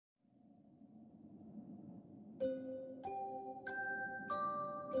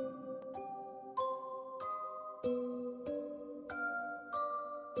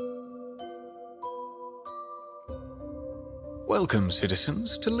Welcome,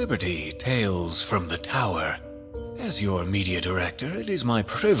 citizens, to Liberty Tales from the Tower. As your media director, it is my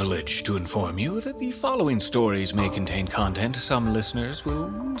privilege to inform you that the following stories may contain content some listeners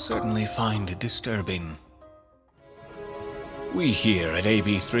will certainly find disturbing. We here at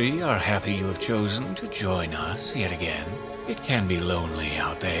AB3 are happy you have chosen to join us yet again. It can be lonely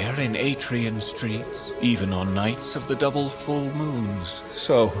out there in Atrian streets, even on nights of the double full moons.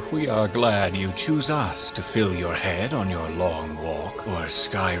 So we are glad you choose us to fill your head on your long walk or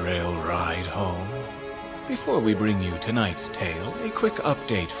skyrail ride home. Before we bring you tonight's tale, a quick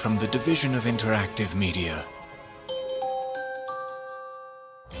update from the Division of Interactive Media.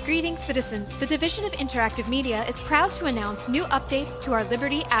 Greetings, citizens. The Division of Interactive Media is proud to announce new updates to our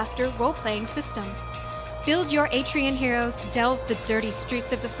Liberty After role-playing system. Build your Atrian heroes, delve the dirty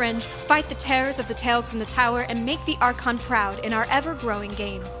streets of the Fringe, fight the terrors of the Tales from the Tower, and make the Archon proud in our ever-growing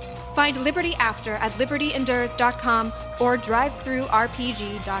game. Find Liberty After at libertyendures.com or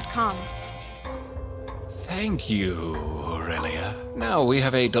drivethroughrpg.com. Thank you, Aurelia. Now we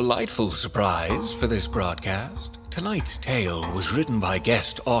have a delightful surprise for this broadcast. Tonight's tale was written by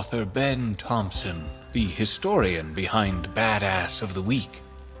guest author Ben Thompson, the historian behind Badass of the Week.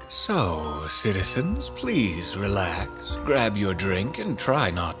 So, citizens, please relax, grab your drink, and try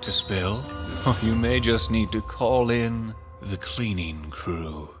not to spill. Or you may just need to call in the cleaning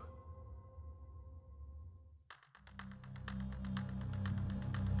crew.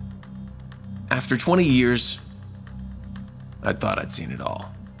 After 20 years, I thought I'd seen it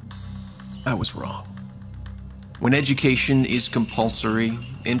all. I was wrong. When education is compulsory,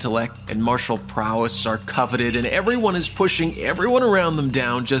 intellect and martial prowess are coveted, and everyone is pushing everyone around them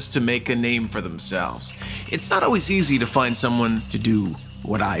down just to make a name for themselves, it's not always easy to find someone to do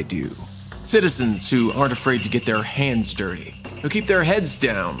what I do. Citizens who aren't afraid to get their hands dirty, who keep their heads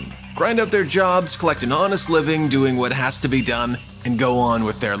down, grind out their jobs, collect an honest living, doing what has to be done, and go on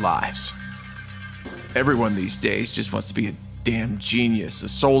with their lives. Everyone these days just wants to be a damn genius, a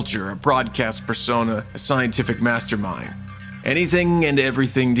soldier, a broadcast persona, a scientific mastermind. Anything and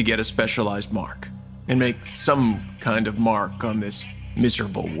everything to get a specialized mark, and make some kind of mark on this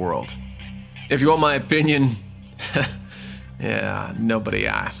miserable world. If you want my opinion, yeah, nobody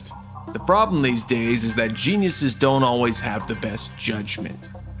asked. The problem these days is that geniuses don't always have the best judgment.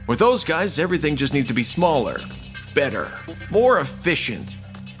 With those guys, everything just needs to be smaller, better, more efficient.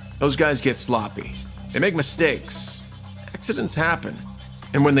 Those guys get sloppy. They make mistakes. Accidents happen,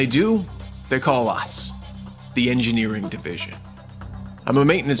 and when they do, they call us, the Engineering Division. I'm a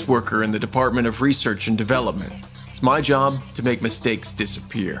maintenance worker in the Department of Research and Development. It's my job to make mistakes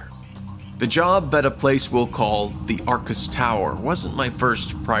disappear. The job at a place we'll call the Arcus Tower wasn't my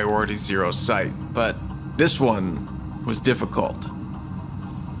first priority zero site, but this one was difficult.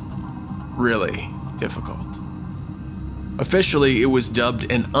 Really difficult. Officially, it was dubbed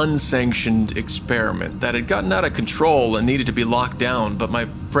an unsanctioned experiment that had gotten out of control and needed to be locked down, but my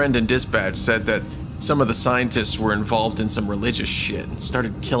friend in dispatch said that some of the scientists were involved in some religious shit and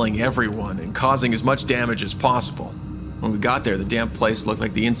started killing everyone and causing as much damage as possible. When we got there, the damn place looked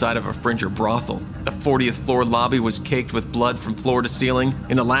like the inside of a Fringer brothel. The 40th floor lobby was caked with blood from floor to ceiling.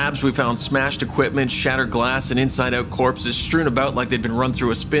 In the labs, we found smashed equipment, shattered glass, and inside-out corpses strewn about like they'd been run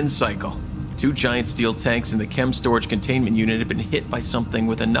through a spin cycle. 2 giant steel tanks in the chem storage containment unit had been hit by something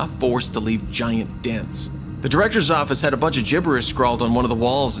with enough force to leave giant dents. The director's office had a bunch of gibberish scrawled on one of the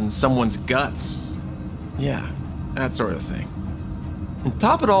walls and someone's guts. Yeah, that sort of thing. And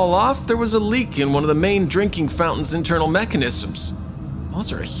top it all off, there was a leak in one of the main drinking fountain's internal mechanisms.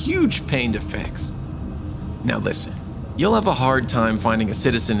 Those are a huge pain to fix. Now listen, you'll have a hard time finding a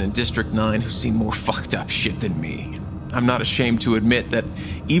citizen in District 9 who's seen more fucked up shit than me. I'm not ashamed to admit that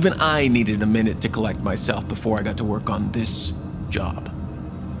even I needed a minute to collect myself before I got to work on this job.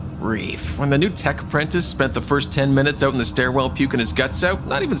 Reef. When the new tech apprentice spent the first 10 minutes out in the stairwell puking his guts out,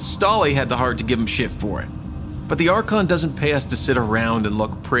 not even Stahley had the heart to give him shit for it. But the Archon doesn't pay us to sit around and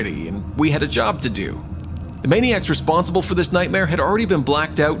look pretty, and we had a job to do. The maniacs responsible for this nightmare had already been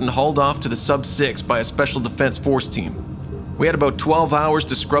blacked out and hauled off to the Sub-6 by a Special Defense Force team. We had about 12 hours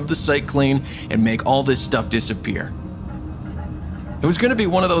to scrub the site clean and make all this stuff disappear. It was going to be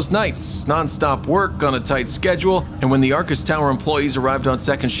one of those nights, non-stop work on a tight schedule, and when the Arcus Tower employees arrived on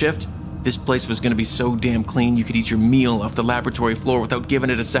second shift, this place was going to be so damn clean you could eat your meal off the laboratory floor without giving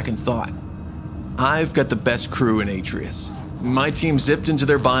it a second thought. I've got the best crew in Atrius. My team zipped into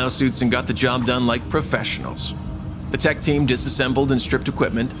their biosuits and got the job done like professionals. The tech team disassembled and stripped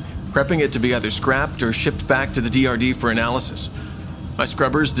equipment, prepping it to be either scrapped or shipped back to the DRD for analysis. My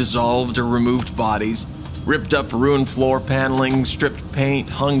scrubbers dissolved or removed bodies, Ripped up ruined floor paneling, stripped paint,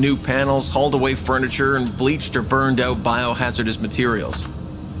 hung new panels, hauled away furniture, and bleached or burned out biohazardous materials.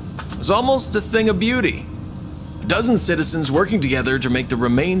 It was almost a thing of beauty. A dozen citizens working together to make the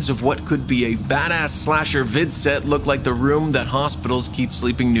remains of what could be a badass slasher vid set look like the room that hospitals keep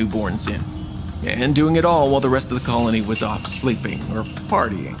sleeping newborns in. And doing it all while the rest of the colony was off sleeping or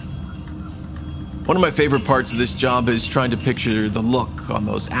partying. One of my favorite parts of this job is trying to picture the look on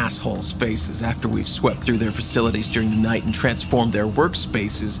those assholes' faces after we've swept through their facilities during the night and transformed their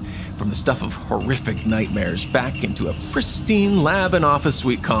workspaces from the stuff of horrific nightmares back into a pristine lab and office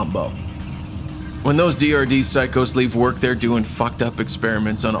suite combo. When those DRD psychos leave work, they're doing fucked up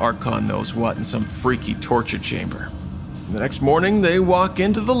experiments on Archon knows what in some freaky torture chamber. The next morning, they walk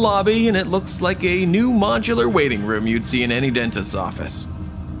into the lobby and it looks like a new modular waiting room you'd see in any dentist's office.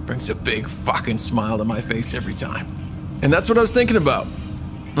 Brings a big fucking smile to my face every time. And that's what I was thinking about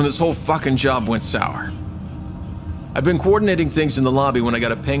when this whole fucking job went sour. I've been coordinating things in the lobby when I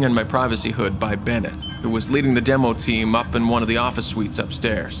got a ping on my privacy hood by Bennett, who was leading the demo team up in one of the office suites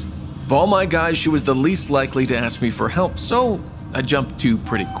upstairs. Of all my guys, she was the least likely to ask me for help, so I jumped to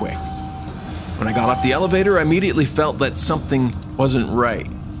pretty quick. When I got off the elevator, I immediately felt that something wasn't right.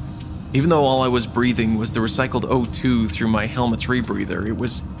 Even though all I was breathing was the recycled O2 through my helmet's rebreather, it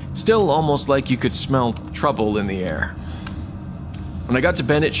was still almost like you could smell trouble in the air. When I got to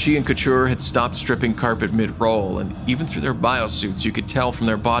Bennett, she and Couture had stopped stripping carpet mid-roll, and even through their biosuits, you could tell from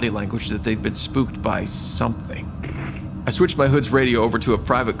their body language that they'd been spooked by something. I switched my hood's radio over to a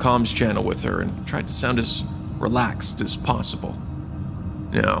private comms channel with her and tried to sound as relaxed as possible.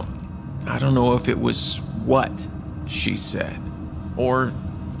 No, I don't know if it was what she said, or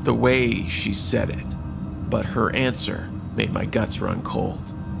the way she said it, but her answer made my guts run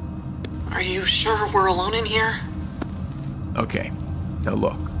cold. Are you sure we're alone in here? Okay, now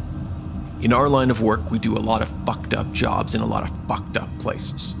look. In our line of work, we do a lot of fucked up jobs in a lot of fucked up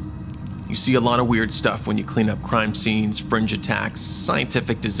places. You see a lot of weird stuff when you clean up crime scenes, fringe attacks,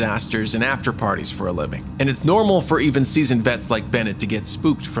 scientific disasters, and after parties for a living. And it's normal for even seasoned vets like Bennett to get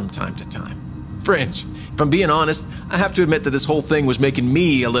spooked from time to time. Fringe. If I'm being honest, I have to admit that this whole thing was making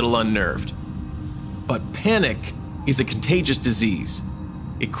me a little unnerved. But panic is a contagious disease.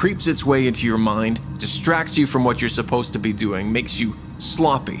 It creeps its way into your mind, distracts you from what you're supposed to be doing, makes you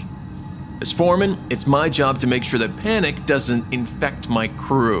sloppy. As foreman, it's my job to make sure that panic doesn't infect my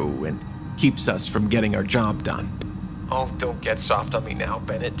crew and keeps us from getting our job done. Oh, don't get soft on me now,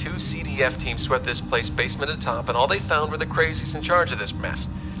 Bennett. 2 CDF teams swept this place basement to top, and all they found were the crazies in charge of this mess.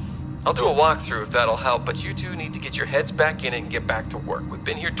 I'll do a walkthrough if that'll help, but you two need to get your heads back in it and get back to work. We've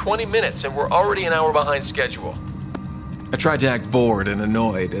been here 20 minutes and we're already an hour behind schedule. I tried to act bored and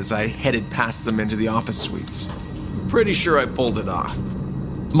annoyed as I headed past them into the office suites. Pretty sure I pulled it off.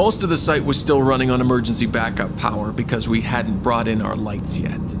 Most of the site was still running on emergency backup power because we hadn't brought in our lights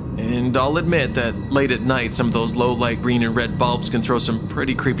yet. And I'll admit that late at night, some of those low-light green and red bulbs can throw some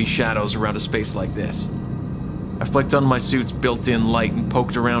pretty creepy shadows around a space like this. I flicked on my suit's built-in light and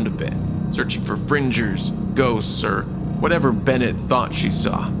poked around a bit, searching for fringers, ghosts, or whatever Bennett thought she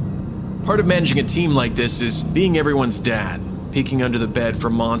saw. Part of managing a team like this is being everyone's dad, peeking under the bed for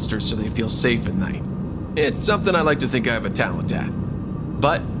monsters so they feel safe at night. It's something I like to think I have a talent at.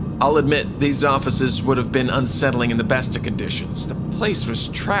 But I'll admit, these offices would have been unsettling in the best of conditions. The place was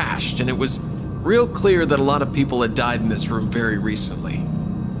trashed, and it was real clear that a lot of people had died in this room very recently.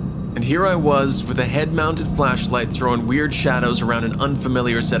 And here I was, with a head-mounted flashlight throwing weird shadows around an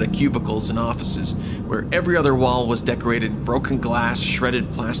unfamiliar set of cubicles and offices, where every other wall was decorated in broken glass, shredded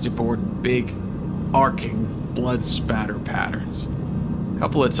plasticboard, and big, arcing, blood spatter patterns. A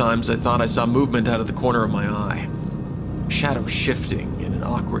couple of times I thought I saw movement out of the corner of my eye. A shadow shifting in an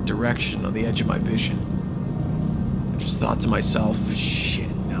awkward direction on the edge of my vision. I just thought to myself,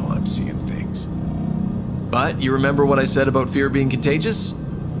 shit, now I'm seeing things. But you remember what I said about fear being contagious?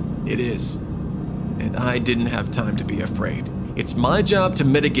 It is. And I didn't have time to be afraid. It's my job to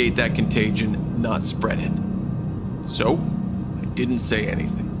mitigate that contagion, not spread it. So, I didn't say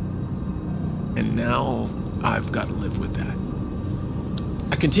anything. And now, I've got to live with that.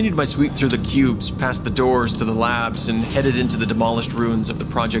 I continued my sweep through the cubes, past the doors to the labs, and headed into the demolished ruins of the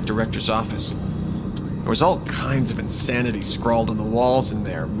project director's office. There was all kinds of insanity scrawled on the walls in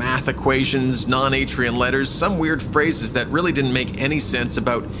there. Math equations, non-Atrian letters, some weird phrases that really didn't make any sense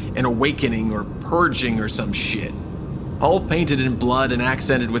about an awakening or purging or some shit. All painted in blood and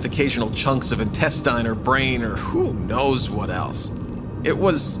accented with occasional chunks of intestine or brain or who knows what else. It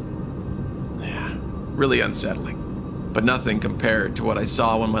was, really unsettling, but nothing compared to what I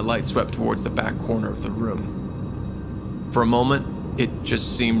saw when my light swept towards the back corner of the room. For a moment, It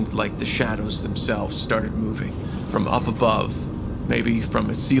just seemed like the shadows themselves started moving from up above, maybe from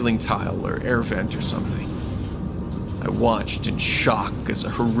a ceiling tile or air vent or something. I watched in shock as a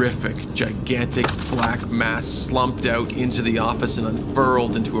horrific, gigantic black mass slumped out into the office and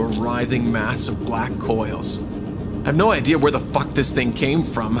unfurled into a writhing mass of black coils. I have no idea where the fuck this thing came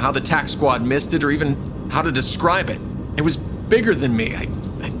from, how the tac squad missed it, or even how to describe it. It was bigger than me, I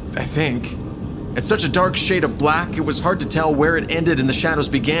think. It's such a dark shade of black, it was hard to tell where it ended and the shadows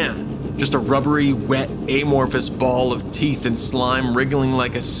began. Just a rubbery, wet, amorphous ball of teeth and slime wriggling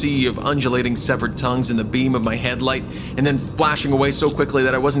like a sea of undulating severed tongues in the beam of my headlight, and then flashing away so quickly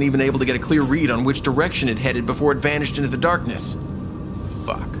that I wasn't even able to get a clear read on which direction it headed before it vanished into the darkness.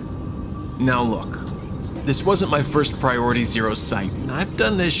 Fuck. Now look. This wasn't my first priority zero site, and I've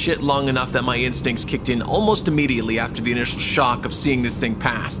done this shit long enough that my instincts kicked in almost immediately after the initial shock of seeing this thing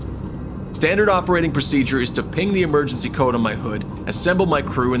past. Standard operating procedure is to ping the emergency code on my hood, assemble my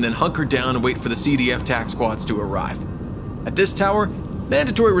crew, and then hunker down and wait for the CDF tac squads to arrive. At this tower,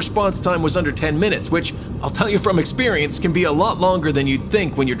 mandatory response time was under 10 minutes, which, I'll tell you from experience, can be a lot longer than you'd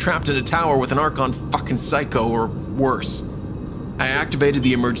think when you're trapped in a tower with an Archon fucking psycho or worse. I activated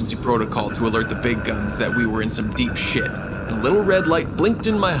the emergency protocol to alert the big guns that we were in some deep shit, and a little red light blinked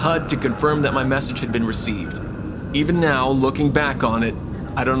in my HUD to confirm that my message had been received. Even now, looking back on it,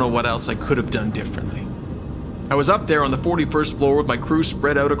 I don't know what else I could have done differently. I was up there on the 41st floor with my crew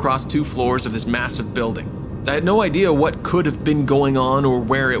spread out across 2 floors of this massive building. I had no idea what could have been going on or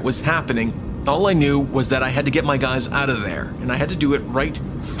where it was happening. All I knew was that I had to get my guys out of there, and I had to do it right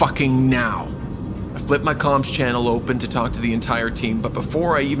fucking now. I flipped my comms channel open to talk to the entire team, but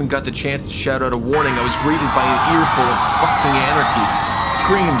before I even got the chance to shout out a warning, I was greeted by an earful of fucking anarchy,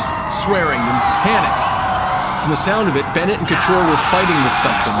 screams, swearing, and panic. From the sound of it, Bennett and Couture were fighting with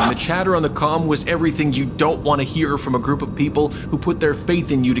something, and the chatter on the comm was everything you don't want to hear from a group of people who put their faith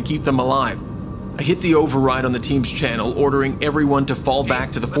in you to keep them alive. I hit the override on the team's channel, ordering everyone to fall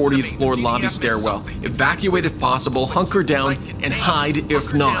back to the 40th floor lobby stairwell, evacuate if possible, hunker down, and hide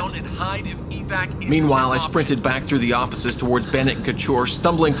if not. Meanwhile, I sprinted back through the offices towards Bennett and Couture,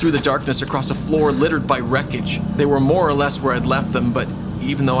 stumbling through the darkness across a floor littered by wreckage. They were more or less where I'd left them, but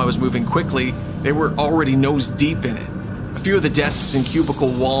even though I was moving quickly, they were already nose deep in it. A few of the desks and cubicle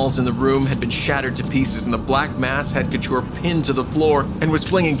walls in the room had been shattered to pieces, and the black mass had Couture pinned to the floor and was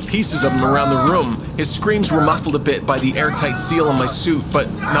flinging pieces of him around the room. His screams were muffled a bit by the airtight seal on my suit,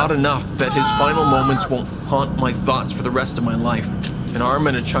 but not enough that his final moments won't haunt my thoughts for the rest of my life. An arm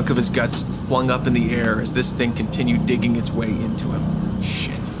and a chunk of his guts flung up in the air as this thing continued digging its way into him.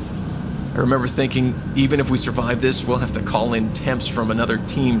 Shit. I remember thinking, even if we survive this, we'll have to call in temps from another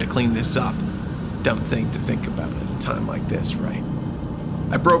team to clean this up. Dumb thing to think about at a time like this, right?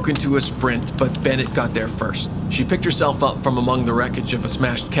 I broke into a sprint, but Bennett got there first. She picked herself up from among the wreckage of a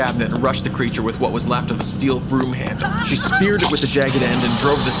smashed cabinet and rushed the creature with what was left of a steel broom handle. She speared it with the jagged end and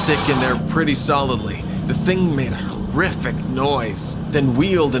drove the stick in there pretty solidly. The thing made a horrific noise, then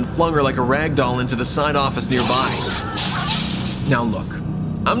wheeled and flung her like a rag doll into the side office nearby. Now look,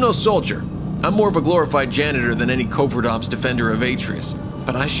 I'm no soldier. I'm more of a glorified janitor than any covert ops defender of Atreus.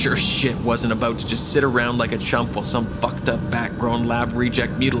 But I sure shit wasn't about to just sit around like a chump while some fucked up back-grown lab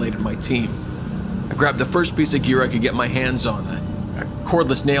reject mutilated my team. I grabbed the first piece of gear I could get my hands on, a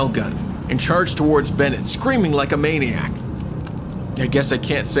cordless nail gun, and charged towards Bennett, screaming like a maniac. I guess I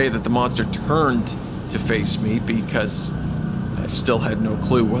can't say that the monster turned to face me because I still had no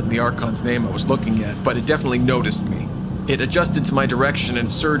clue what in the Archon's name I was looking at, but it definitely noticed me. It adjusted to my direction and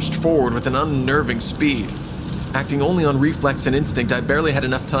surged forward with an unnerving speed. Acting only on reflex and instinct, I barely had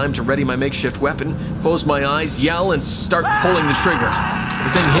enough time to ready my makeshift weapon, close my eyes, yell, and start pulling the trigger. The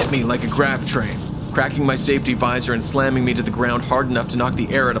thing hit me like a grab train, cracking my safety visor and slamming me to the ground hard enough to knock the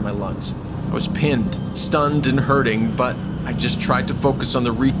air out of my lungs. I was pinned, stunned, and hurting, but I just tried to focus on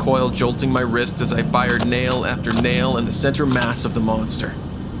the recoil jolting my wrist as I fired nail after nail in the center mass of the monster.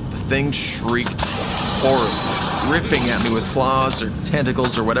 The thing shrieked horribly, ripping at me with claws or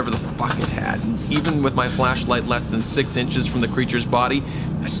tentacles or whatever the fuck it had. And even with my flashlight less than 6 inches from the creature's body,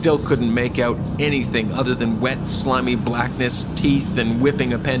 I still couldn't make out anything other than wet, slimy blackness, teeth, and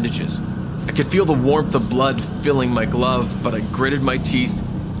whipping appendages. I could feel the warmth of blood filling my glove, but I gritted my teeth,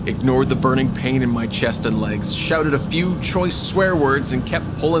 ignored the burning pain in my chest and legs, shouted a few choice swear words, and kept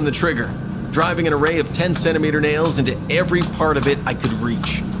pulling the trigger, driving an array of 10-centimeter nails into every part of it I could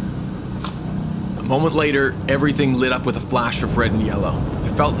reach. A moment later, everything lit up with a flash of red and yellow. I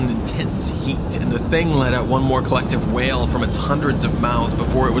felt an intense heat, and the thing let out one more collective wail from its hundreds of mouths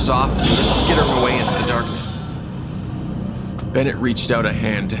before it was off and skittering away into the darkness. Bennett reached out a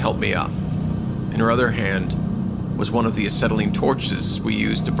hand to help me up. In her other hand was one of the acetylene torches we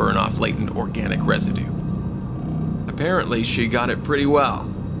used to burn off latent organic residue. Apparently, she got it pretty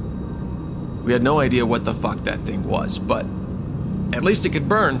well. We had no idea what the fuck that thing was, but at least it could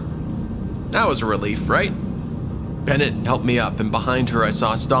burn. That was a relief, right? Bennett helped me up, and behind her I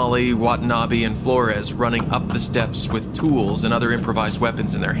saw Stahley, Watanabe, and Flores running up the steps with tools and other improvised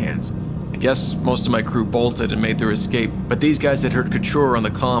weapons in their hands. I guess most of my crew bolted and made their escape, but these guys had heard Couture on the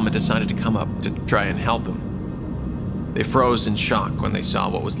comm and decided to come up to try and help him. They froze in shock when they saw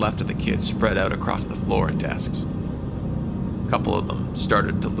what was left of the kids spread out across the floor and desks. A couple of them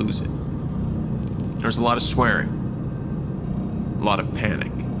started to lose it. There was a lot of swearing, a lot of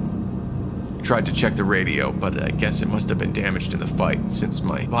panic. I tried to check the radio, but I guess it must have been damaged in the fight, since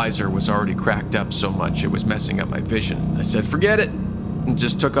my visor was already cracked up so much it was messing up my vision. I said, forget it, and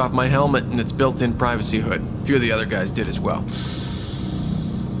just took off my helmet and its built-in privacy hood. A few of the other guys did as well.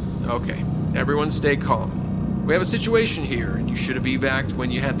 Okay, everyone stay calm. We have a situation here, and you should have evac'd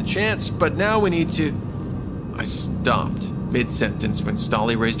when you had the chance, but now we need to... I stopped mid-sentence when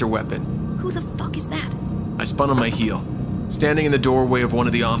Stahley raised her weapon. Who the fuck is that? I spun on my heel. Standing in the doorway of one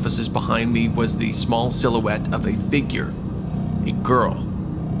of the offices behind me was the small silhouette of a figure. A girl.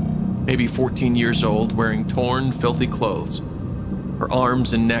 Maybe 14 years old, wearing torn, filthy clothes. Her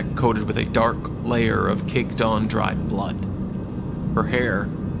arms and neck coated with a dark layer of caked-on dried blood. Her hair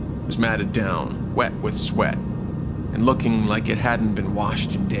was matted down, wet with sweat, and looking like it hadn't been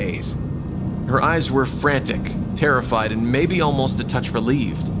washed in days. Her eyes were frantic, terrified, and maybe almost a touch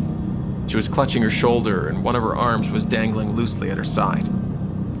relieved. She was clutching her shoulder, and one of her arms was dangling loosely at her side.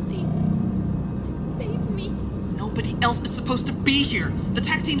 Please, save me. Nobody else is supposed to be here. The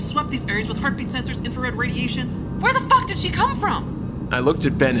TAC team swept these areas with heartbeat sensors, infrared radiation. Where the fuck did she come from? I looked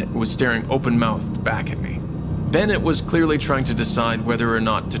at Bennett, who was staring open-mouthed back at me. Bennett was clearly trying to decide whether or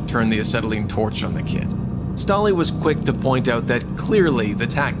not to turn the acetylene torch on the kid. Stahley was quick to point out that clearly the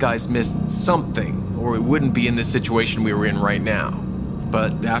TAC guys missed something, or we wouldn't be in the situation we were in right now.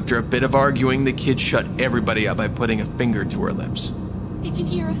 But after a bit of arguing, the kid shut everybody up by putting a finger to her lips. They can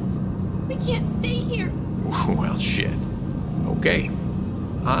hear us. We can't stay here. Well, shit. Okay.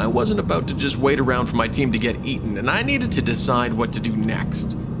 I wasn't about to just wait around for my team to get eaten, and I needed to decide what to do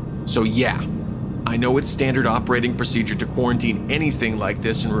next. So yeah, I know it's standard operating procedure to quarantine anything like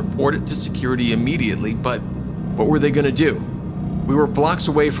this and report it to security immediately, but what were they gonna do? We were blocks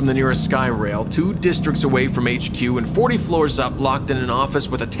away from the nearest sky rail, 2 districts away from HQ, and 40 floors up, locked in an office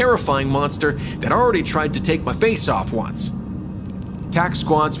with a terrifying monster that already tried to take my face off once. TAC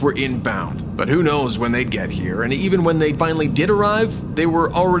squads were inbound, but who knows when they'd get here, and even when they finally did arrive, they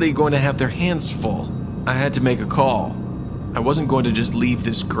were already going to have their hands full. I had to make a call. I wasn't going to just leave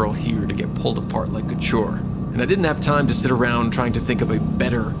this girl here to get pulled apart like Couture, and I didn't have time to sit around trying to think of a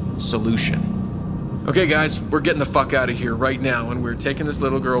better solution. Okay guys, we're getting the fuck out of here right now, and we're taking this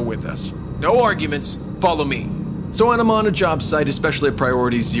little girl with us. No arguments, follow me. So when I'm on a job site, especially at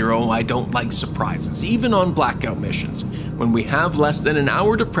Priority 0, I don't like surprises, even on blackout missions. When we have less than an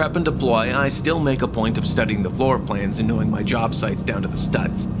hour to prep and deploy, I still make a point of studying the floor plans and knowing my job sites down to the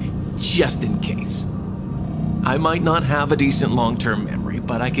studs, just in case. I might not have a decent long-term memory,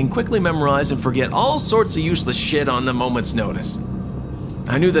 but I can quickly memorize and forget all sorts of useless shit on a moment's notice.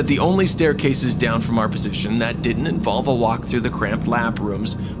 I knew that the only staircases down from our position that didn't involve a walk through the cramped lab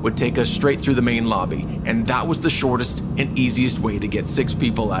rooms would take us straight through the main lobby, and that was the shortest and easiest way to get 6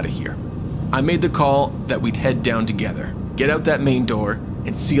 people out of here. I made the call that we'd head down together, get out that main door,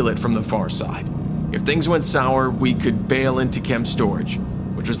 and seal it from the far side. If things went sour, we could bail into chem storage,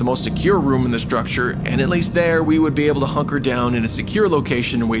 which was the most secure room in the structure, and at least there we would be able to hunker down in a secure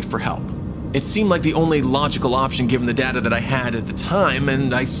location and wait for help. It seemed like the only logical option given the data that I had at the time,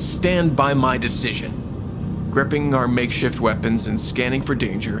 and I stand by my decision. Gripping our makeshift weapons and scanning for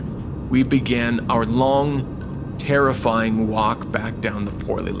danger, we began our long, terrifying walk back down the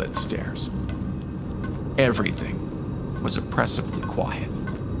poorly lit stairs. Everything was oppressively quiet.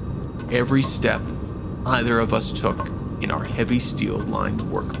 Every step either of us took in our heavy steel-lined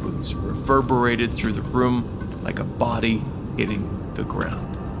work boots reverberated through the room like a body hitting the ground.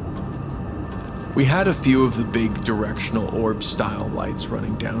 We had a few of the big directional orb-style lights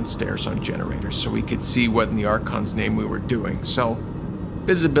running downstairs on generators so we could see what in the Archon's name we were doing, so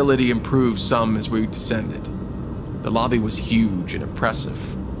visibility improved some as we descended. The lobby was huge and impressive.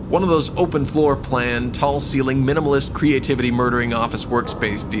 One of those open floor plan, tall ceiling, minimalist creativity murdering office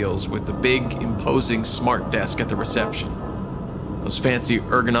workspace deals with the big, imposing smart desk at the reception. Those fancy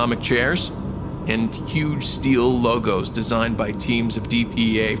ergonomic chairs, and huge steel logos designed by teams of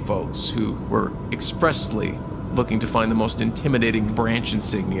DPA folks who were expressly looking to find the most intimidating branch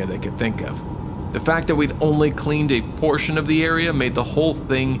insignia they could think of. The fact that we'd only cleaned a portion of the area made the whole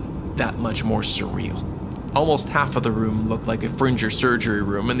thing that much more surreal. Almost half of the room looked like a fringe or surgery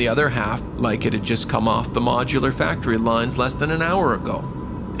room, and the other half like it had just come off the modular factory lines less than an hour ago.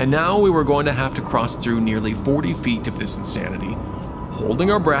 And now we were going to have to cross through nearly 40 feet of this insanity,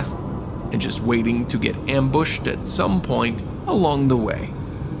 holding our breath and just waiting to get ambushed at some point along the way.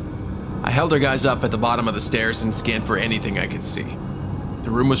 I held our guys up at the bottom of the stairs and scanned for anything I could see.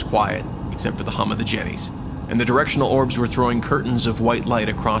 The room was quiet, except for the hum of the jennies, and the directional orbs were throwing curtains of white light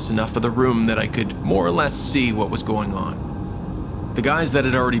across enough of the room that I could more or less see what was going on. The guys that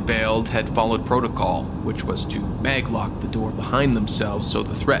had already bailed had followed protocol, which was to maglock the door behind themselves so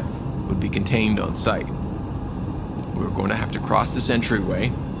the threat would be contained on sight. We were going to have to cross this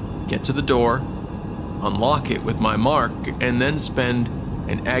entryway, get to the door, unlock it with my mark, and then spend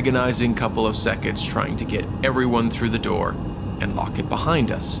an agonizing couple of seconds trying to get everyone through the door and lock it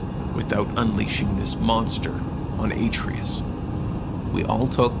behind us without unleashing this monster on Atreus. We all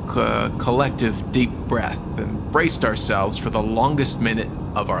took a collective deep breath and braced ourselves for the longest minute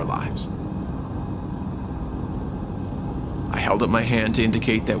of our lives. I held up my hand to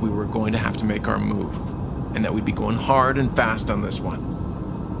indicate that we were going to have to make our move, and that we'd be going hard and fast on this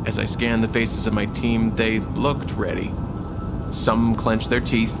one. As I scanned the faces of my team, they looked ready. Some clenched their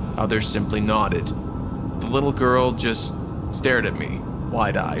teeth, others simply nodded. The little girl just stared at me,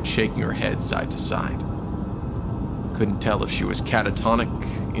 wide-eyed, shaking her head side to side. Couldn't tell if she was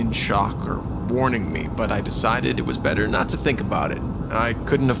catatonic, in shock, or warning me, but I decided it was better not to think about it. I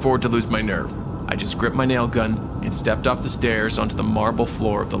couldn't afford to lose my nerve. I just gripped my nail gun and stepped off the stairs onto the marble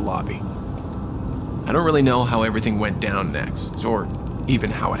floor of the lobby. I don't really know how everything went down next, or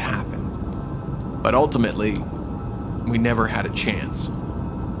even how it happened. But ultimately, we never had a chance.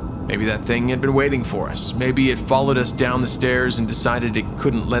 Maybe that thing had been waiting for us. Maybe it followed us down the stairs and decided it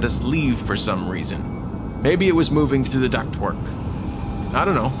couldn't let us leave for some reason. Maybe it was moving through the ductwork. I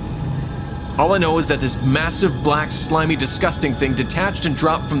don't know. All I know is that this massive, black, slimy, disgusting thing detached and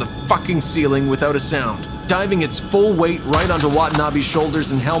dropped from the fucking ceiling without a sound, diving its full weight right onto Watanabe's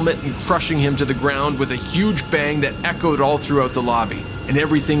shoulders and helmet and crushing him to the ground with a huge bang that echoed all throughout the lobby. And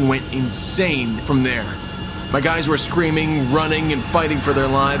everything went insane from there. My guys were screaming, running, and fighting for their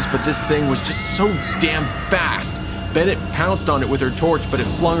lives, but this thing was just so damn fast. Bennett pounced on it with her torch, but it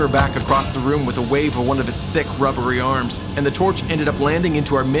flung her back across the room with a wave of one of its thick, rubbery arms, and the torch ended up landing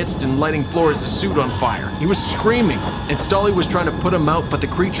into our midst and lighting Flores' suit on fire. He was screaming, and Stahley was trying to put him out, but the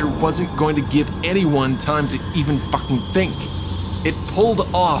creature wasn't going to give anyone time to even fucking think. It pulled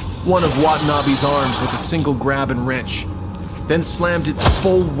off one of Watanabe's arms with a single grab and wrench, then slammed its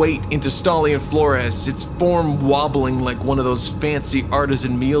full weight into Stahley and Flores, its form wobbling like one of those fancy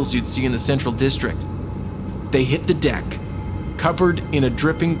artisan meals you'd see in the Central District. They hit the deck, covered in a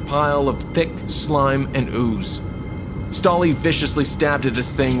dripping pile of thick slime and ooze. Stahley viciously stabbed at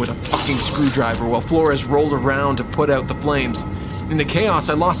this thing with a fucking screwdriver while Flores rolled around to put out the flames. In the chaos,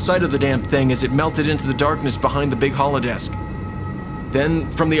 I lost sight of the damn thing as it melted into the darkness behind the big holodesk. Then,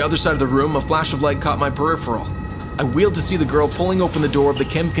 from the other side of the room, a flash of light caught my peripheral. I wheeled to see the girl pulling open the door of the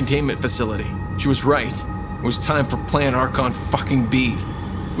chem containment facility. She was right. It was time for Plan Archon fucking B.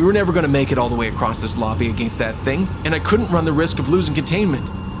 We were never going to make it all the way across this lobby against that thing, and I couldn't run the risk of losing containment.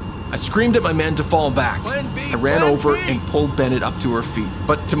 I screamed at my men to fall back. I ran over and pulled Bennett up to her feet,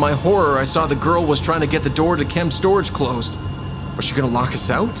 but to my horror, I saw the girl was trying to get the door to chem storage closed. Was she going to lock us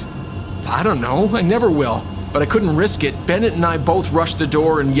out? I don't know. I never will. But I couldn't risk it. Bennett and I both rushed the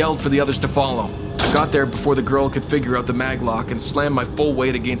door and yelled for the others to follow. I got there before the girl could figure out the maglock and slammed my full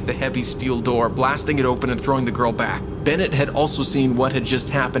weight against the heavy steel door, blasting it open and throwing the girl back. Bennett had also seen what had just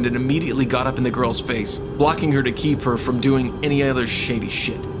happened and immediately got up in the girl's face, blocking her to keep her from doing any other shady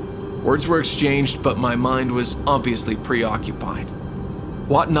shit. Words were exchanged, but my mind was obviously preoccupied.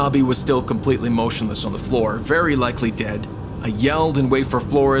 Watanabe was still completely motionless on the floor, very likely dead. I yelled and waited for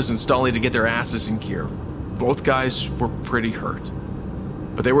Flores and Stahley to get their asses in gear. Both guys were pretty hurt,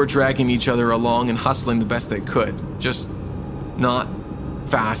 but they were dragging each other along and hustling the best they could, just not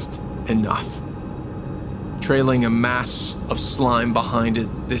fast enough. Trailing a mass of slime behind it,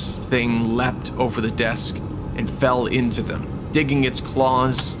 this thing leapt over the desk and fell into them, digging its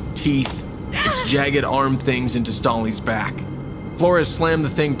claws, teeth, its jagged arm things into Stahley's back. Flores slammed the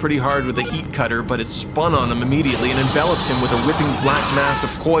thing pretty hard with a heat cutter, but it spun on him immediately and enveloped him with a whipping black mass of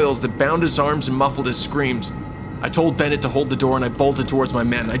coils that bound his arms and muffled his screams. I told Bennett to hold the door and I bolted towards my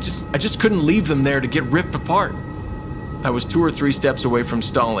men. I just couldn't leave them there to get ripped apart. I was 2 or 3 steps away from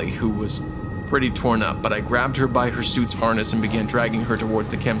Stahley, who was pretty torn up, but I grabbed her by her suit's harness and began dragging her towards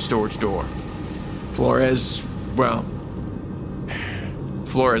the chem storage door. Flores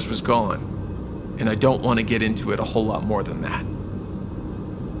was gone. and I don't want to get into it a whole lot more than that.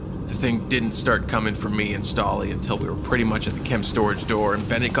 The thing didn't start coming for me and Stahley until we were pretty much at the chem storage door, and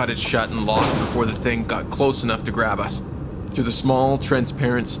Bennett got it shut and locked before the thing got close enough to grab us. Through the small,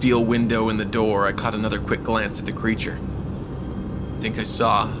 transparent steel window in the door, I caught another quick glance at the creature. I think I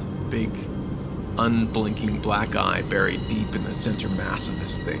saw a big, unblinking black eye buried deep in the center mass of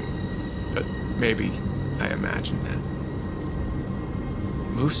this thing. But maybe I imagined that.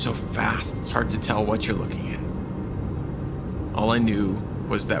 It moves so fast, it's hard to tell what you're looking at. All I knew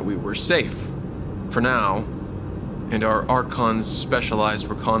was that we were safe, for now, and our Archon's specialized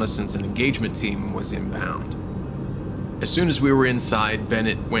reconnaissance and engagement team was inbound. As soon as we were inside,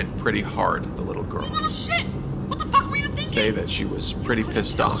 Bennett went pretty hard at the little girl. You little shit! What the fuck were you thinking? Say that she was pretty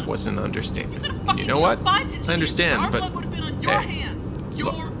pissed off was an understatement. You know what? I understand, but hey,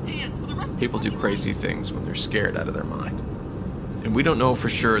 look, people do crazy things when they're scared out of their mind. And we don't know for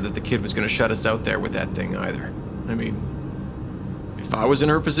sure that the kid was going to shut us out there with that thing either. I mean, if I was in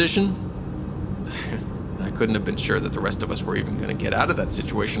her position, I couldn't have been sure that the rest of us were even going to get out of that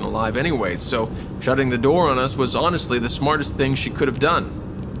situation alive anyway, so shutting the door on us was honestly the smartest thing she could have done.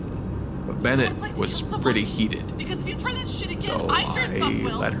 But Bennett was pretty heated, because if you try that shit again, so I sure as fuck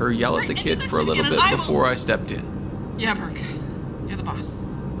will. let her yell at the kid for a little bit before I stepped in. Yeah, Burke. You're the boss.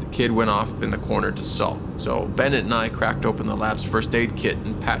 The kid went off in the corner to sulk, so Bennett and I cracked open the lab's first aid kit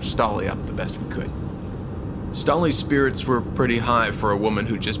and patched Stahley up the best we could. Stahley's spirits were pretty high for a woman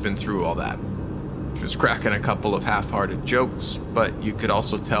who'd just been through all that. She was cracking a couple of half-hearted jokes, but you could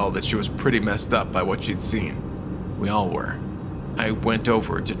also tell that she was pretty messed up by what she'd seen. We all were. I went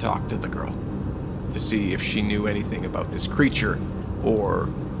over to talk to the girl, to see if she knew anything about this creature, or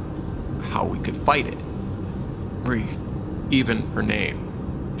how we could fight it. Or even her name.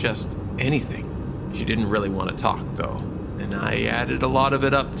 Just anything. She didn't really want to talk, though, and I added a lot of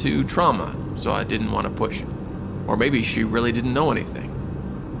it up to trauma, so I didn't want to push it. Or maybe she really didn't know anything.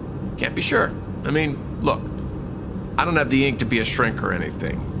 Can't be sure. I mean, look, I don't have the ink to be a shrink or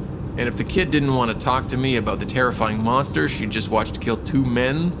anything. And if the kid didn't want to talk to me about the terrifying monster she just watched kill 2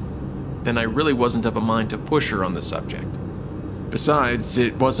 men, then I really wasn't of a mind to push her on the subject. Besides,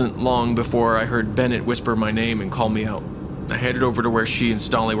 it wasn't long before I heard Bennett whisper my name and call me out. I headed over to where she and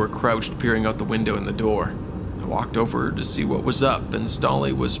Stahley were crouched, peering out the window in the door. I walked over to see what was up, and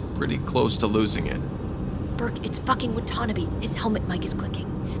Stahley was pretty close to losing it. Burke, it's fucking Watanabe. His helmet mic is clicking.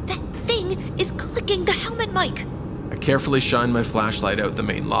 That thing is clicking the helmet mic! I carefully shined my flashlight out the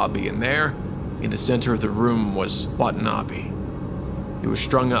main lobby, and there, in the center of the room, was Watanabe. He was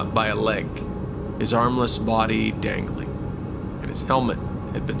strung up by a leg, his armless body dangling, and his helmet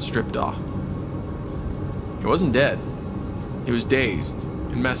had been stripped off. He wasn't dead. He was dazed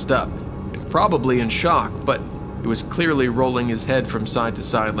and messed up, and probably in shock, but he was clearly rolling his head from side to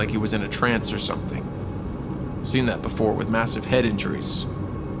side like he was in a trance or something. I've seen that before with massive head injuries.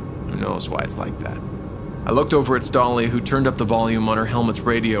 Who knows why it's like that? I looked over at Stahley, who turned up the volume on her helmet's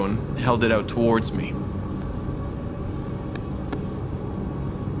radio and held it out towards me.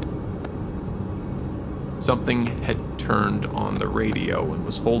 Something had turned on the radio and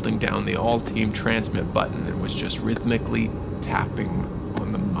was holding down the all-team transmit button and was just rhythmically tapping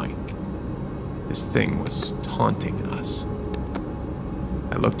on the mic. This thing was taunting us.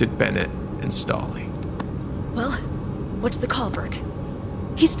 I looked at Bennett and Stahley. Well, what's the call, Burke?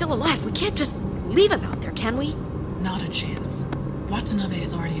 He's still alive. We can't just leave him out there, can we? Not a chance. Watanabe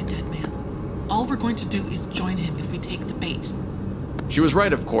is already a dead man. All we're going to do is join him if we take the bait. She was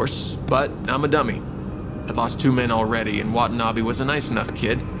right, of course, but I'm a dummy. I'd lost 2 men already, and Watanabe was a nice enough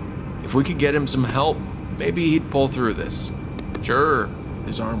kid. If we could get him some help, maybe he'd pull through this. Sure,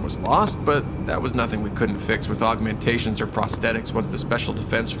 his arm was lost, but that was nothing we couldn't fix with augmentations or prosthetics once the Special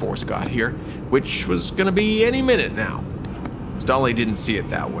Defense Force got here, which was gonna be any minute now. Stahley didn't see it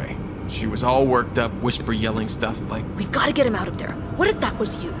that way. She was all worked up, whisper-yelling stuff like, We've got to get him out of there. What if that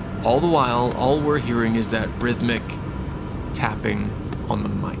was you? All the while, all we're hearing is that rhythmic tapping on the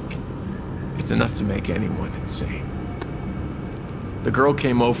mic. It's enough to make anyone insane. The girl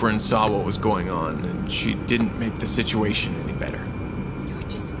came over and saw what was going on, and she didn't make the situation any better. You're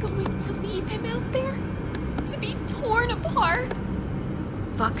just going to leave him out there? To be torn apart?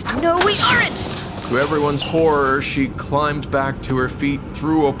 Fuck, no, we aren't! To everyone's horror, she climbed back to her feet,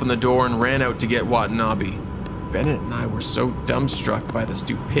 threw open the door, and ran out to get Watanabe. Bennett and I were so dumbstruck by the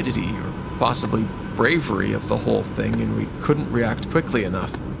stupidity, or possibly bravery of the whole thing, and we couldn't react quickly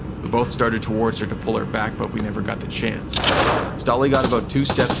enough. We both started towards her to pull her back, but we never got the chance. Stahley got about 2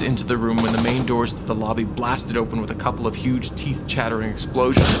 steps into the room when the main doors to the lobby blasted open with a couple of huge teeth-chattering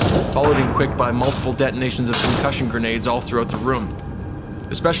explosions, followed in quick by multiple detonations of concussion grenades all throughout the room.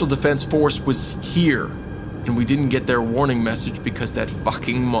 The Special Defense Force was here, and we didn't get their warning message because that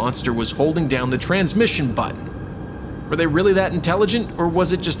fucking monster was holding down the transmission button. Were they really that intelligent, or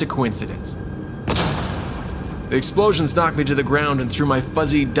was it just a coincidence? The explosions knocked me to the ground, and through my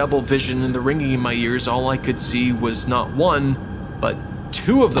fuzzy double vision and the ringing in my ears, all I could see was not one, but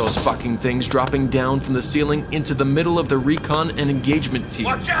two of those fucking things dropping down from the ceiling into the middle of the recon and engagement team.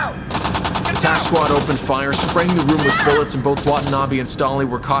 Watch out! The attack squad opened fire, spraying the room with bullets, and both Watanabe and Stahley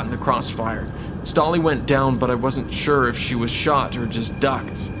were caught in the crossfire. Stahley went down, but I wasn't sure if she was shot or just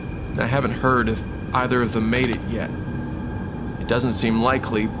ducked, and I haven't heard if either of them made it yet. It doesn't seem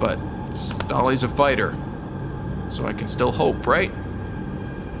likely, but Stahley's a fighter, so I can still hope, right?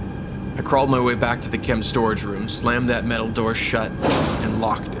 I crawled my way back to the chem storage room, slammed that metal door shut, and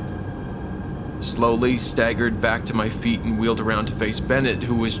locked it. Slowly staggered back to my feet and wheeled around to face Bennett,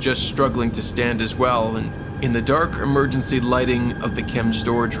 who was just struggling to stand as well, and in the dark emergency lighting of the chem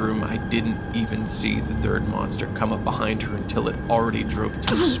storage room, I didn't even see the third monster come up behind her until it already drove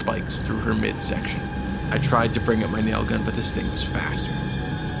two spikes through her midsection. I tried to bring up my nail gun, but this thing was faster.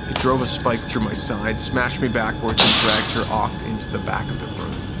 It drove a spike through my side, smashed me backwards, and dragged her off into the back of the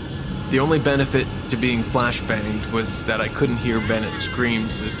room. The only benefit to being flashbanged was that I couldn't hear Bennett's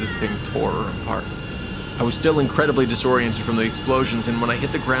screams as this thing tore her apart. I was still incredibly disoriented from the explosions, and when I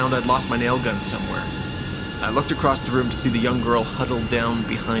hit the ground, I'd lost my nail gun somewhere. I looked across the room to see the young girl huddled down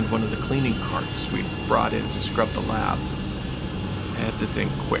behind one of the cleaning carts we'd brought in to scrub the lab. I had to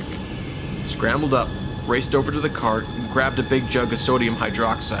think quick. Scrambled up, raced over to the cart, and grabbed a big jug of sodium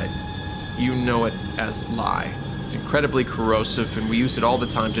hydroxide. You know it as lye. It's incredibly corrosive, and we use it all the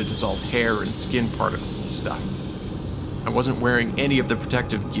time to dissolve hair and skin particles and stuff. I wasn't wearing any of the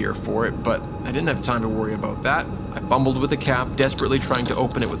protective gear for it, but I didn't have time to worry about that. I fumbled with the cap, desperately trying to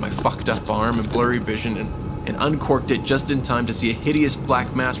open it with my fucked up arm and blurry vision, and uncorked it just in time to see a hideous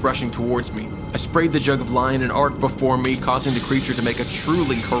black mass rushing towards me. I sprayed the jug of lye in an arc before me, causing the creature to make a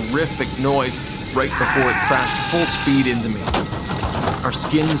truly horrific noise right before it crashed full speed into me. Our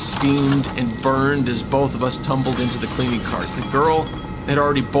skins steamed and burned as both of us tumbled into the cleaning cart. The girl had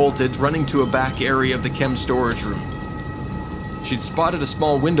already bolted, running to a back area of the chem storage room. She'd spotted a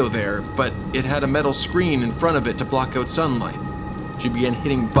small window there, but it had a metal screen in front of it to block out sunlight. She began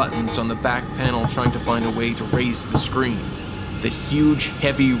hitting buttons on the back panel, trying to find a way to raise the screen. The huge,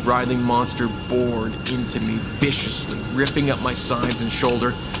 heavy, writhing monster bored into me viciously, ripping up my sides and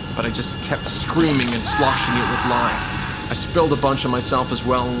shoulder, but I just kept screaming and sloshing it with lye. I spilled a bunch on myself as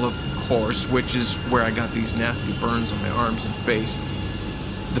well, of course, which is where I got these nasty burns on my arms and face.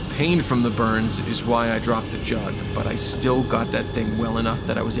 The pain from the burns is why I dropped the jug, but I still got that thing well enough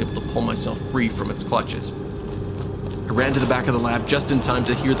that I was able to pull myself free from its clutches. I ran to the back of the lab just in time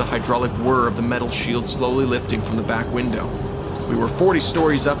to hear the hydraulic whir of the metal shield slowly lifting from the back window. We were 40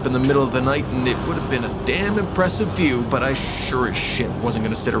 stories up in the middle of the night, and it would have been a damn impressive view, but I sure as shit wasn't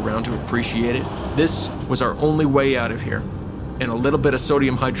going to sit around to appreciate it. This was our only way out of here, and a little bit of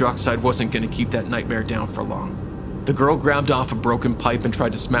sodium hydroxide wasn't going to keep that nightmare down for long. The girl grabbed off a broken pipe and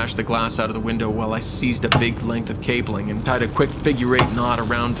tried to smash the glass out of the window while I seized a big length of cabling and tied a quick figure-8 knot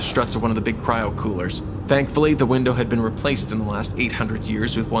around the struts of one of the big cryo coolers. Thankfully, the window had been replaced in the last 800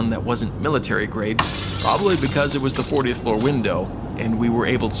 years with one that wasn't military grade, probably because it was the 40th floor window, and we were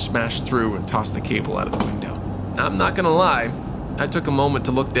able to smash through and toss the cable out of the window. I'm not gonna lie, I took a moment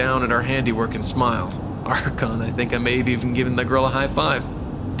to look down at our handiwork and smile. Archon, I think I may have even given the girl a high five.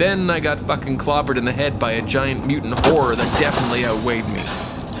 Then I got fucking clobbered in the head by a giant mutant horror that definitely outweighed me.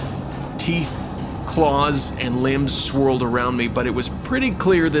 Teeth, claws, and limbs swirled around me, but it was pretty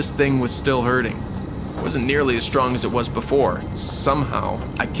clear this thing was still hurting. It wasn't nearly as strong as it was before. Somehow,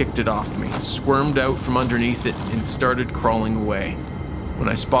 I kicked it off me, squirmed out from underneath it, and started crawling away, when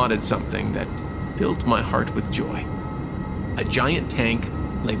I spotted something that filled my heart with joy. A giant tank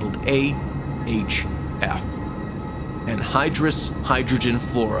labeled AHF. Anhydrous hydrogen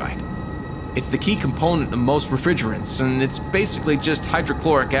fluoride. It's the key component of most refrigerants, and it's basically just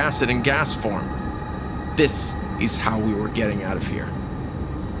hydrochloric acid in gas form. This is how we were getting out of here.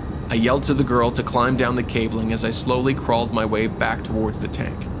 I yelled to the girl to climb down the cabling as I slowly crawled my way back towards the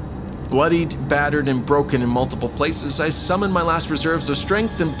tank. Bloodied, battered, and broken in multiple places, I summoned my last reserves of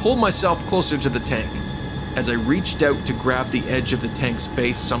strength and pulled myself closer to the tank. As I reached out to grab the edge of the tank's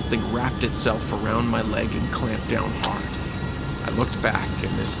base, something wrapped itself around my leg and clamped down hard. I looked back,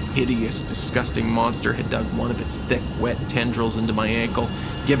 and this hideous, disgusting monster had dug one of its thick, wet tendrils into my ankle,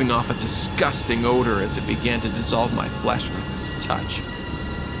 giving off a disgusting odor as it began to dissolve my flesh with its touch.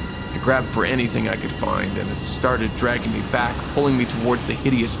 I grabbed for anything I could find, and it started dragging me back, pulling me towards the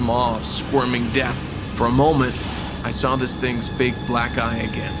hideous maw of squirming death. For a moment, I saw this thing's big black eye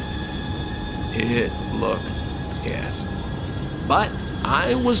again. It looked pissed. But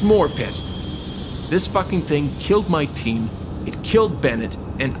I was more pissed. This fucking thing killed my team, it killed Bennett,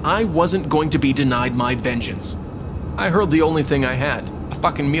 and I wasn't going to be denied my vengeance. I hurled the only thing I had, a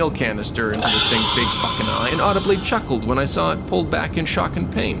fucking meal canister, into this thing's big fucking eye and audibly chuckled when I saw it pulled back in shock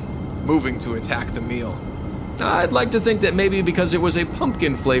and pain, moving to attack the meal. I'd like to think that maybe because it was a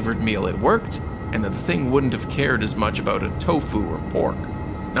pumpkin-flavored meal it worked, and that the thing wouldn't have cared as much about a tofu or pork.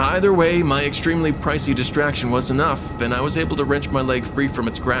 Either way, my extremely pricey distraction was enough, and I was able to wrench my leg free from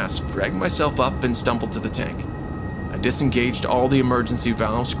its grasp, drag myself up, and stumbled to the tank. I disengaged all the emergency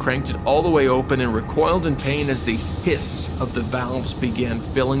valves, cranked it all the way open, and recoiled in pain as the hiss of the valves began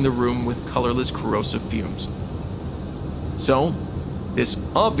filling the room with colorless corrosive fumes. So, this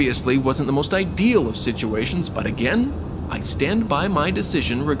obviously wasn't the most ideal of situations, but again, I stand by my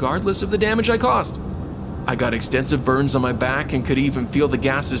decision regardless of the damage I caused. I got extensive burns on my back and could even feel the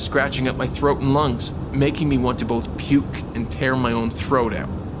gases scratching up my throat and lungs, making me want to both puke and tear my own throat out.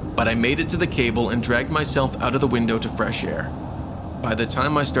 But I made it to the cable and dragged myself out of the window to fresh air. By the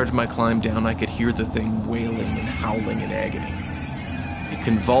time I started my climb down, I could hear the thing wailing and howling in agony. It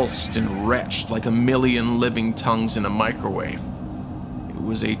convulsed and retched like a million living tongues in a microwave. It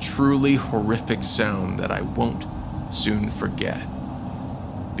was a truly horrific sound that I won't soon forget.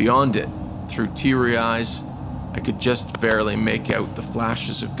 Beyond it, through teary eyes, I could just barely make out the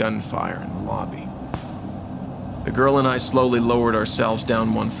flashes of gunfire in the lobby. The girl and I slowly lowered ourselves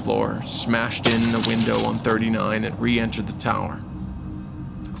down one floor, smashed in a window on 39, and re-entered the tower.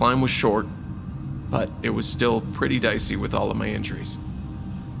 The climb was short, but it was still pretty dicey with all of my injuries.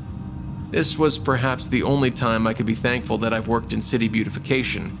 This was perhaps the only time I could be thankful that I've worked in city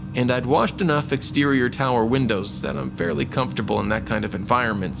beautification, and I'd washed enough exterior tower windows that I'm fairly comfortable in that kind of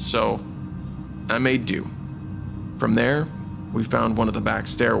environment, so I made do. From there, we found one of the back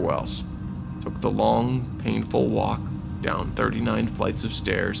stairwells, took the long, painful walk down 39 flights of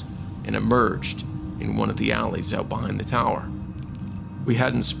stairs, and emerged in one of the alleys out behind the tower. We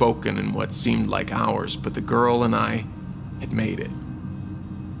hadn't spoken in what seemed like hours, but the girl and I had made it.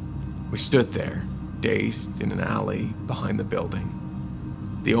 We stood there, dazed, in an alley behind the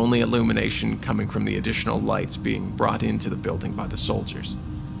building, the only illumination coming from the additional lights being brought into the building by the soldiers.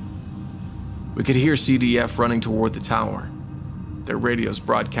 We could hear CDF running toward the tower, their radios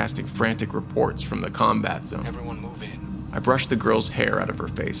broadcasting frantic reports from the combat zone. Everyone move in. I brushed the girl's hair out of her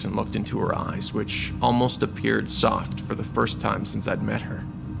face and looked into her eyes, which almost appeared soft for the first time since I'd met her.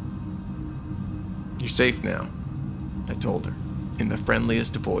 "You're safe now," I told her, in the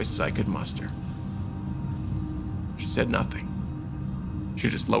friendliest voice I could muster. She said nothing. She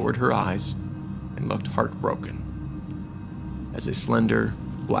just lowered her eyes and looked heartbroken as a slender,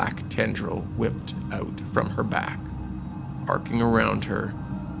 black tendril whipped out from her back, arcing around her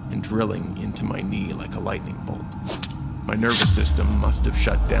and drilling into my knee like a lightning bolt. My nervous system must have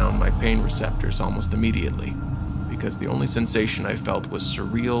shut down my pain receptors almost immediately, because the only sensation I felt was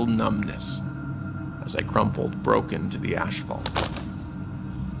surreal numbness as I crumpled broken to the asphalt.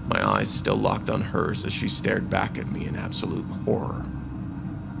 My eyes still locked on hers as she stared back at me in absolute horror.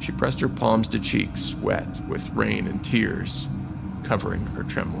 She pressed her palms to cheeks, wet with rain and tears, covering her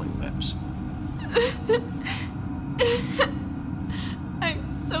trembling lips. I'm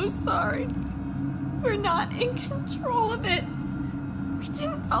so sorry. We're not in control of it. We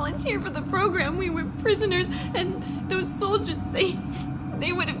didn't volunteer for the program. We were prisoners, and those soldiers, they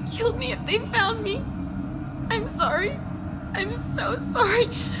would have killed me if they found me. I'm sorry. I'm so sorry.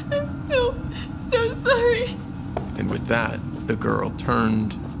 I'm so sorry. And with that, the girl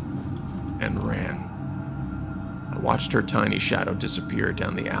turned and ran. I watched her tiny shadow disappear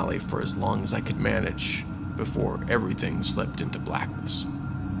down the alley for as long as I could manage before everything slipped into blackness.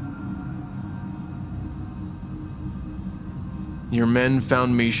 Your men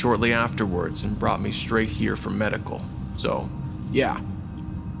found me shortly afterwards and brought me straight here for medical. So, yeah,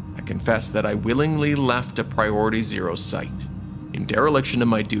 I confess that I willingly left a Priority Zero site in dereliction of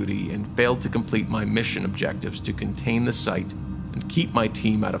my duty and failed to complete my mission objectives to contain the site and keep my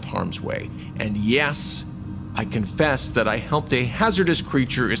team out of harm's way. And yes, I confess that I helped a hazardous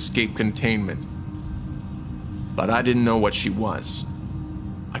creature escape containment. But I didn't know what she was.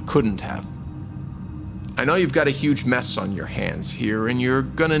 I couldn't have. I know you've got a huge mess on your hands here, and you're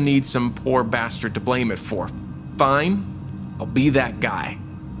gonna need some poor bastard to blame it for. Fine, I'll be that guy.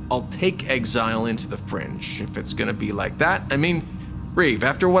 I'll take exile into the fringe, if it's gonna be like that. I mean, Reeve,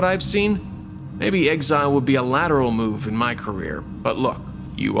 after what I've seen, maybe exile would be a lateral move in my career. But look,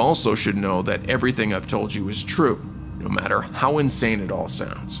 you also should know that everything I've told you is true, no matter how insane it all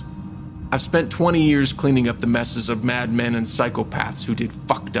sounds. I've spent 20 years cleaning up the messes of madmen and psychopaths who did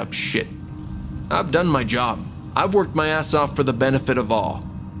fucked up shit. I've done my job. I've worked my ass off for the benefit of all.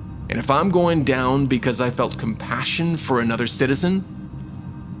 And if I'm going down because I felt compassion for another citizen,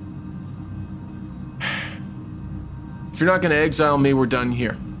 if you're not going to exile me, we're done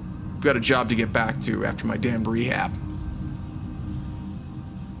here. I've got a job to get back to after my damn rehab.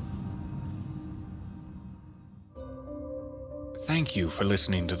 Thank you for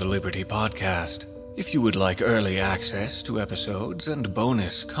listening to the Liberty Podcast. If you would like early access to episodes and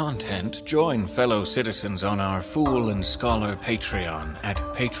bonus content, join fellow citizens on our Fool and Scholar Patreon at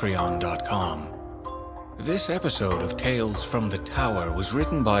patreon.com. This episode of Tales from the Tower was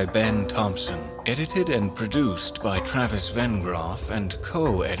written by Ben Thompson, edited and produced by Travis Vengroff, and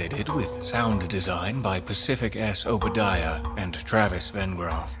co-edited with sound design by Pacific S. Obadiah and Travis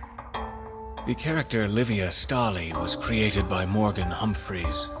Vengroff. The character Livia Stahley was created by Morgan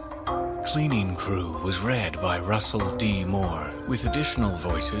Humphries. Cleaning Crew was read by Russell D. Moore, with additional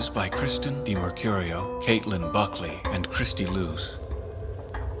voices by Kristen, DiMercurio, Caitlin Buckley, and Christy Luse.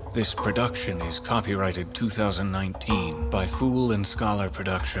 This production is copyrighted 2019 by Fool and Scholar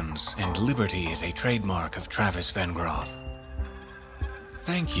Productions, and Liberty is a trademark of Travis Vengroff.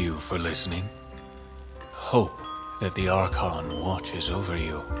 Thank you for listening. Hope that the Archon watches over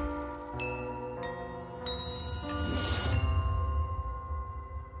you.